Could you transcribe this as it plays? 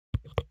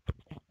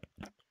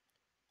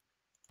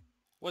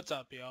What's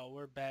up, y'all?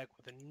 We're back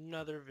with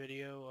another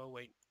video. Oh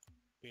wait,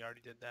 we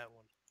already did that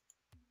one.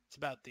 It's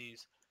about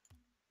these.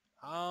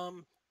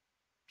 So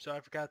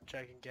I forgot to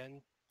check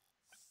again.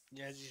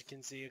 As you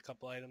can see, a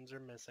couple items are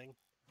missing.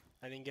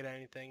 I didn't get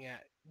anything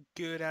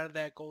good out of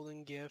that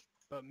golden gift,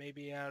 but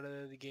maybe out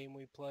of the game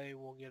we play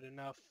we'll get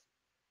enough.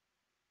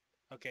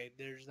 Okay,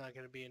 there's not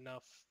going to be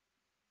enough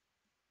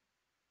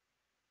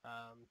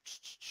um,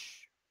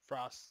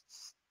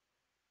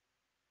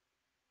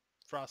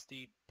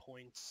 Frosty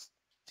points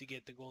to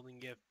get the golden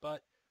gift,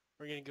 but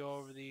we're going to go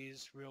over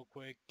these real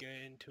quick, get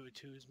into a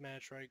twos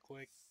match right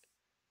quick,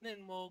 and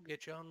then we'll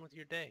get you on with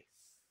your day.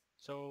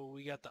 So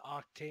we got the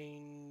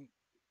Octane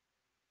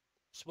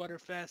Sweater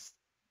Fest,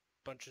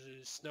 bunch of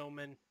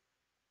snowmen,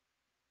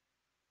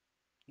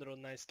 little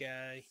nice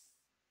guy.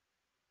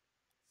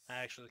 I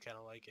actually kind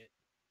of like it.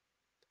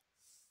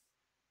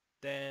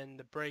 Then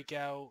the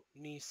Breakout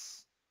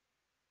Niece.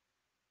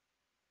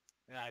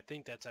 Yeah, I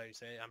think that's how you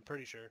say it. I'm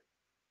pretty sure.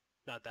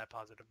 Not that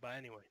positive, but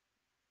anyway.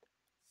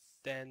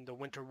 Then the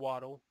Winter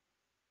Waddle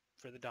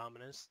for the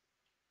Dominus.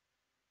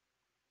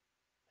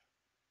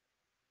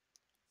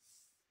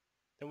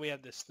 Then we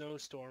have the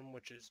Snowstorm,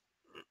 which is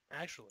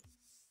actually...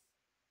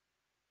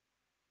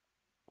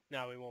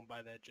 No, we won't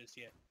buy that just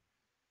yet.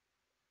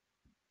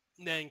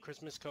 Then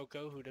Christmas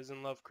Cocoa. Who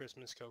doesn't love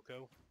Christmas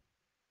Cocoa?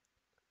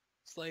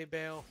 Sleigh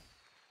Bale.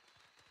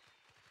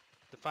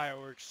 The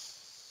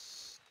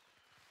fireworks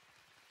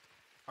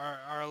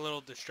are a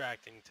little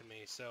distracting to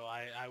me, so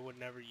I would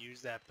never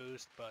use that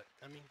boost, but,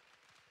 I mean,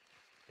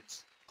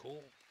 it's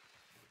cool.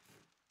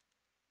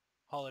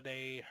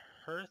 Holiday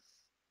Hearth?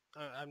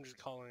 I'm just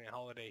calling it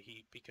Holiday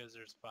Heat because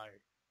there's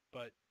fire,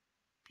 but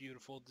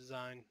beautiful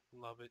design,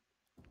 love it.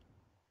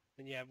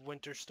 Then you have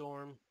Winter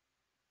Storm,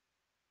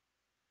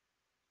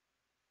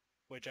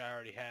 which I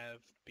already have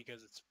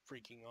because it's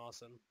freaking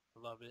awesome,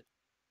 love it.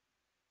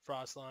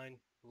 Frostline,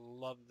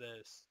 love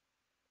this,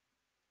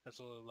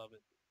 absolutely love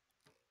it.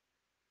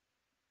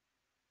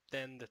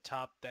 Then the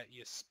top that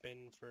you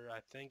spin for, I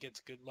think it's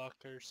good luck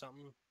or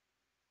something.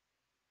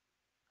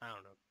 I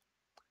don't know.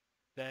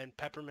 Then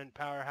Peppermint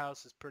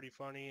Powerhouse is pretty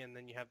funny, and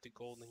then you have the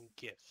Golden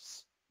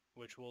Gifts,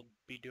 which we'll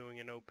be doing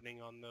an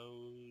opening on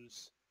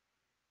those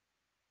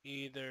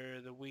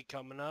either the week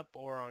coming up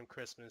or on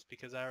Christmas,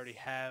 because I already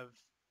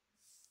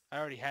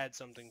had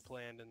something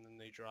planned and then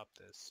they dropped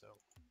this, so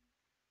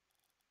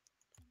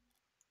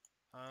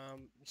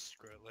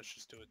screw it, let's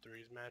just do a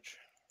threes match.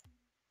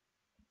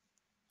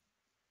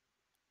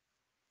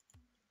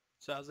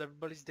 So how's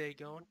everybody's day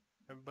going?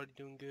 Everybody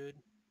doing good?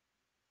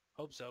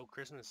 Hope so.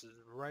 Christmas is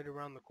right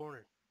around the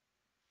corner.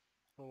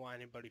 I don't want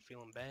anybody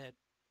feeling bad.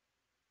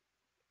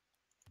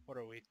 What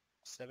are we?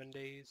 7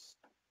 days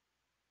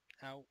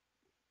out?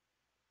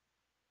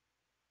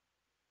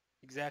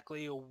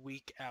 Exactly a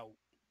week out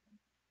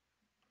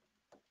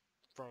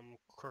from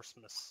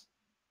Christmas.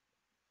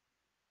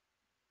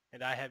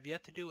 And I have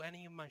yet to do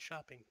any of my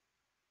shopping.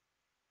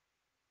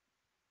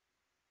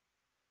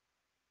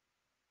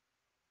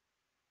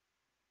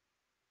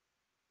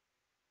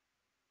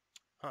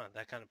 Huh,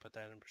 that kind of put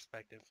that in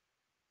perspective.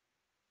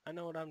 I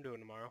know what I'm doing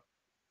tomorrow.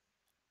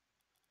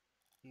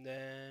 And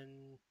then...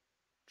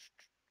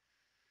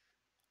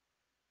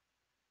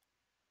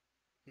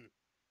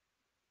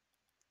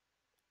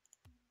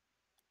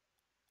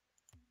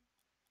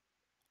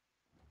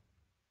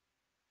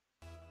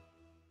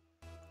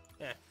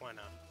 Yeah, why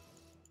not?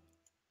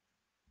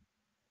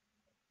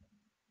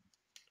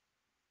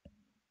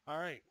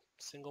 Alright,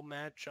 single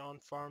match on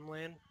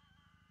farmland.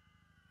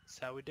 That's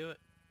how we do it.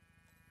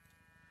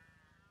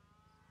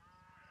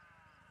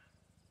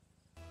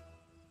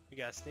 We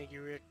got Sneaky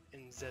Rick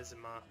and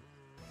Zezima.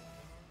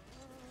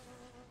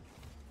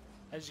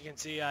 As you can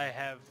see, I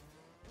have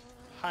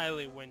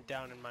highly went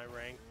down in my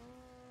rank.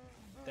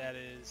 That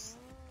is...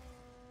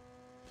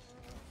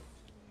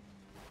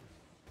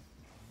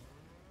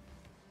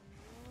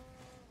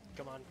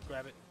 Come on,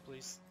 grab it,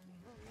 please.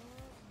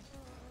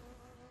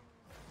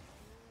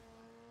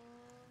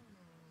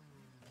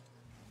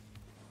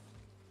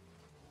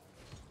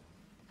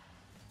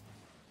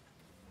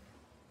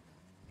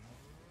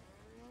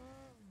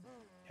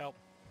 Help.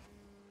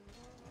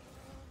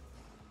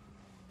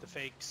 The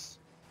fakes.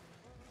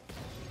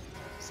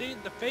 See,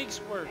 the fakes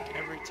work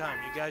every time.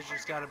 You guys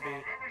just gotta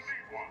be...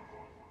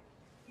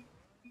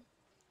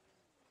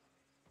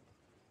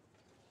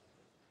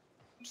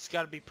 Just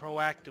gotta be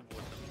proactive with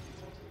them.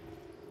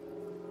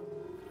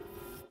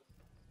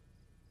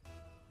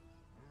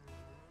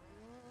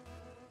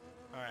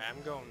 Alright,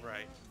 I'm going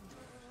right.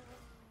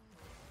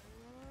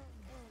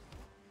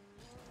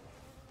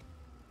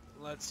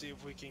 Let's see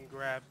if we can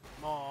grab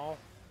them all.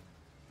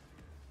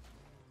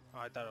 Oh,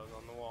 I thought it was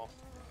on the wall.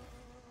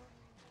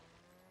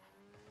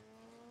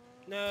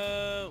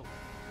 No!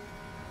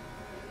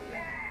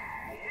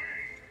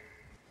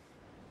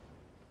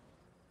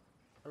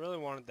 I really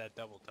wanted that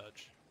double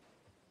touch.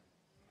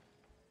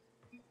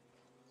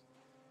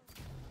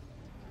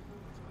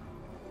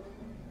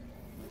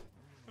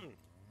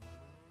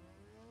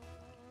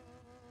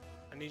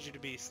 I need you to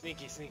be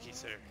sneaky, sneaky,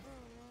 sir.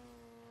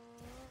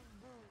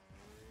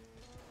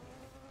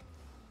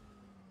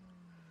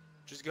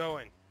 Just go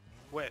in.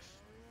 Whiff.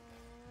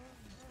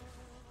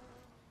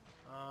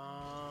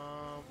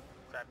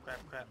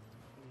 Crap.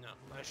 No,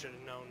 I should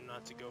have known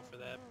not to go for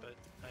that, but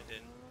I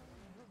didn't.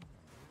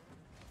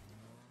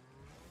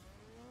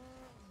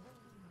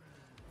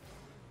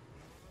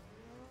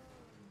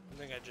 I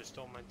think I just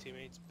stole my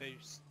teammate's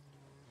base.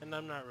 And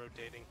I'm not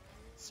rotating.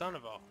 Son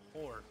of a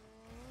whore.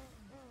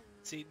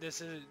 See,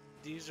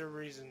 these are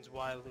reasons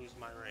why I lose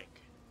my rank.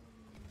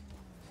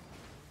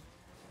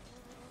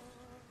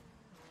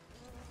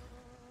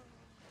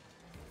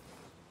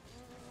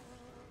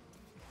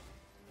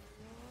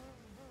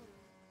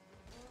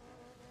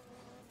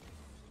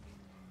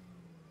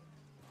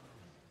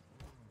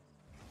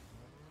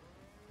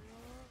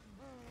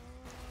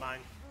 Mine.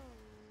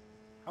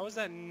 How is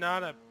that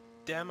not a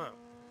demo?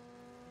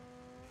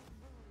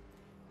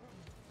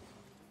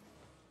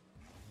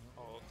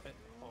 Hold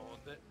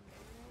it.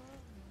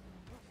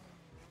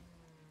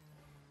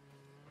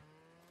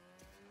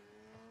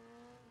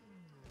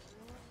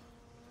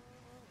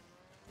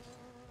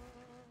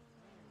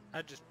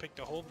 I just picked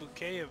a whole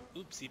bouquet of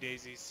oopsie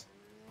daisies.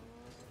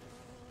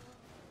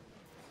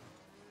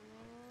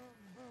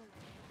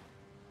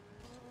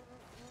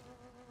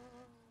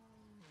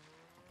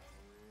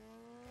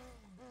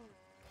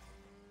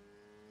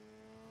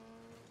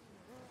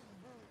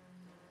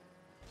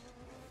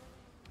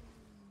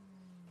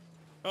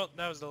 Oh,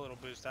 that was the little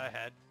boost I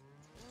had.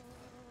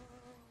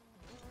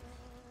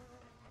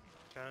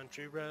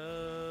 Country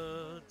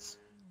roads,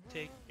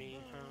 take me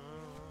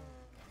home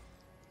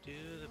to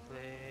the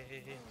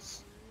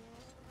place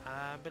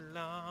I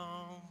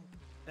belong.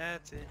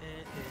 That's it.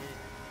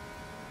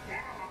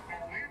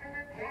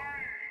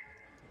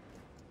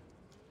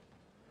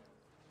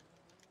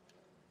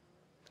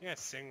 I gotta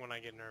sing when I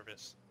get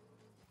nervous.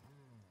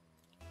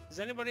 Does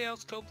anybody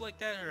else cope like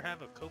that or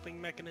have a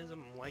coping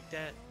mechanism like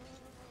that?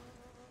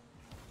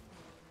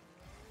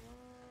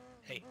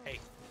 Hey.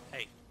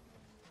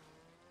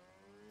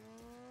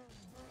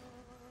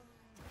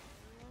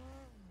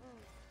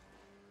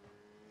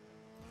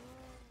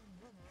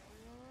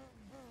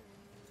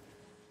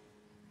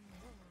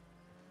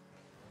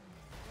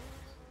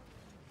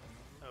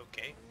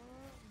 Okay.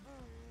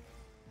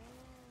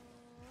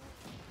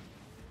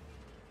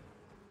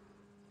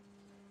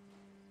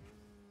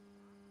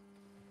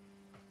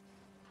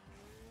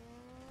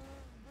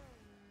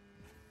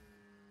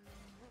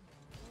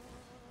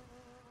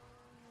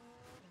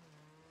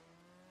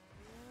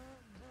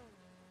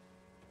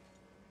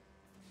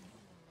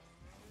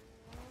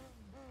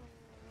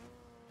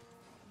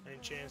 Any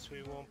chance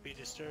we won't be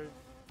disturbed?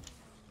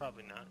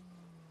 Probably not.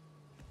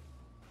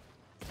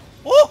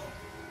 Woo!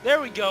 There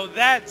we go.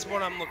 That's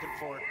what I'm looking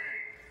for.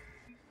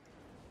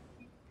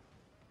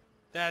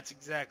 That's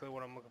exactly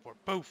what I'm looking for.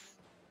 Boof.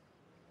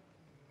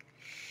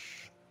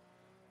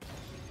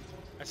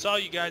 I saw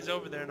you guys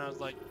over there and I was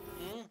like,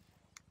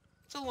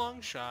 it's a long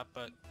shot,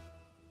 but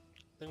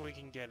I think we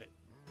can get it.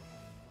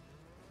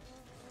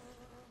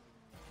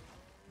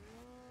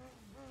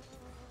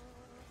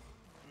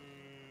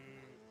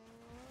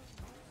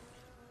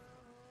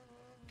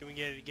 Can we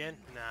get it again?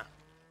 Nah.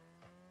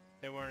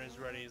 They weren't as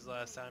ready as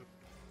last time.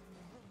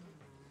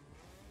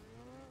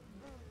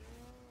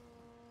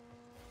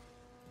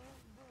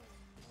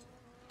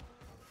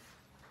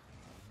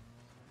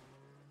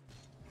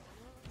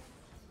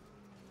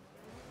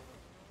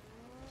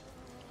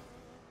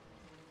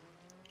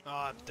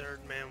 Oh,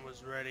 third man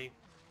was ready.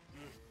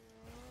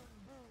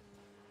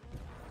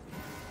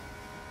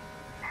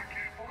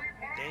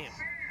 Damn.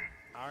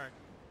 Alright.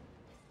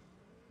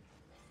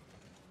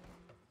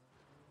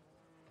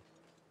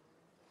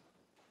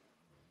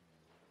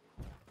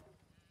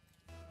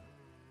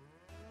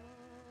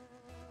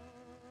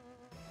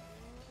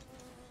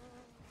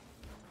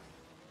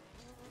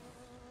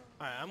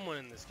 Alright, I'm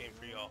winning this game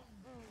for y'all.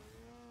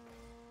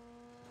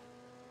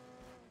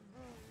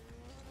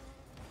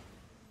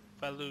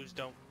 If I lose,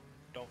 don't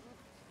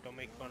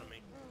make fun of me.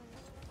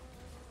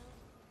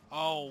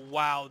 Oh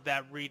wow,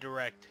 that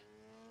redirect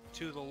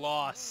to the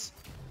loss.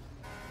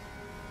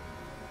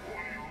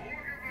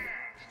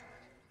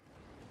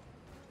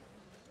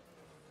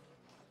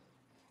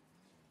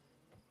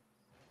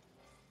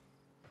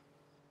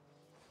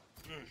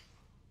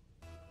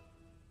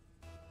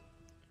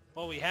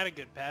 Well, we had a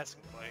good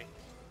passing play.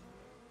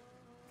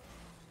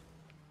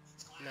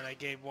 And then I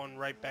gave one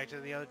right back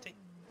to the other team.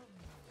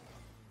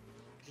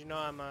 'Cause you know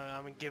I'm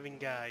a giving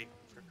guy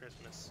for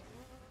Christmas.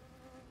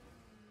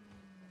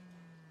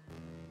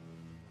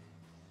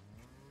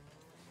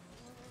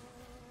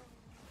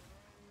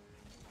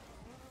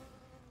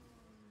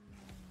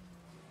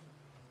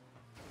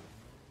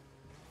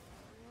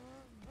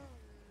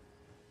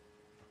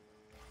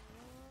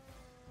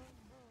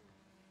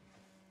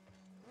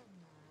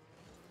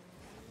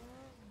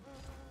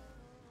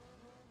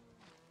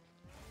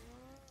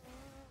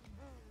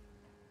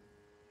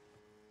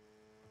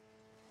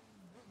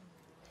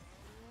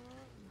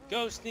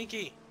 Go,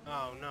 Sneaky!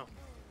 Oh, no.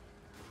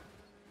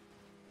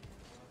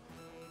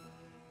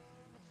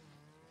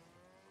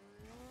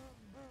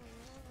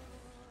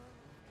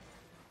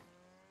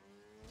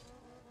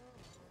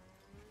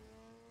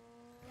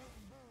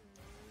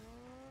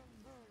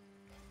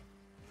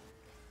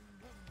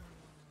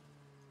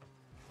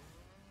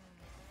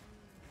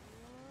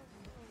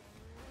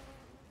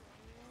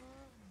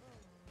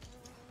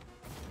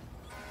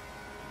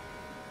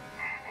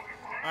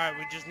 Alright,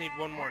 we just need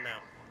one more now.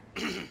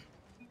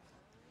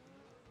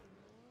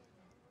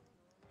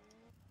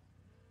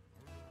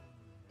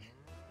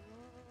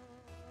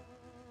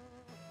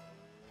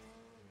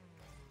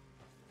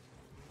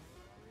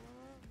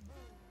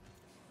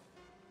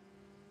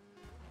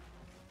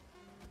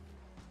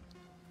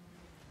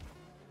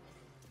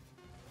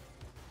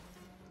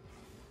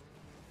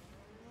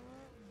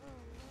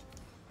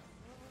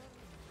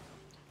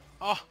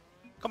 Oh,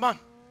 come on.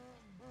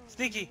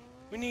 Sneaky,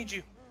 we need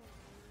you.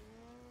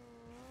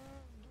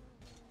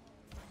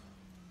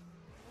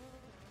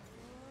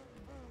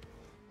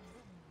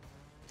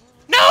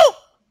 No!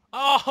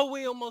 Oh,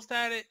 we almost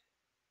had it.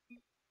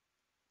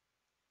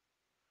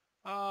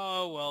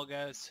 Oh, well,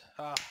 guys.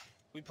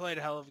 We played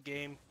a hell of a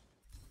game.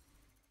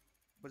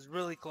 Was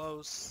really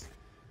close.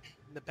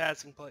 The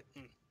passing play,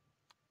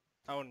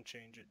 I wouldn't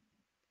change it,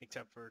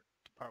 except for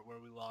the part where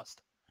we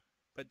lost.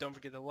 But don't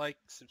forget to like,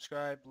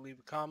 subscribe, leave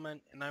a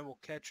comment, and I will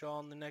catch y'all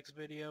in the next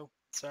video.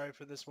 Sorry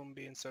for this one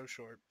being so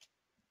short.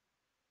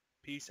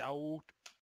 Peace out.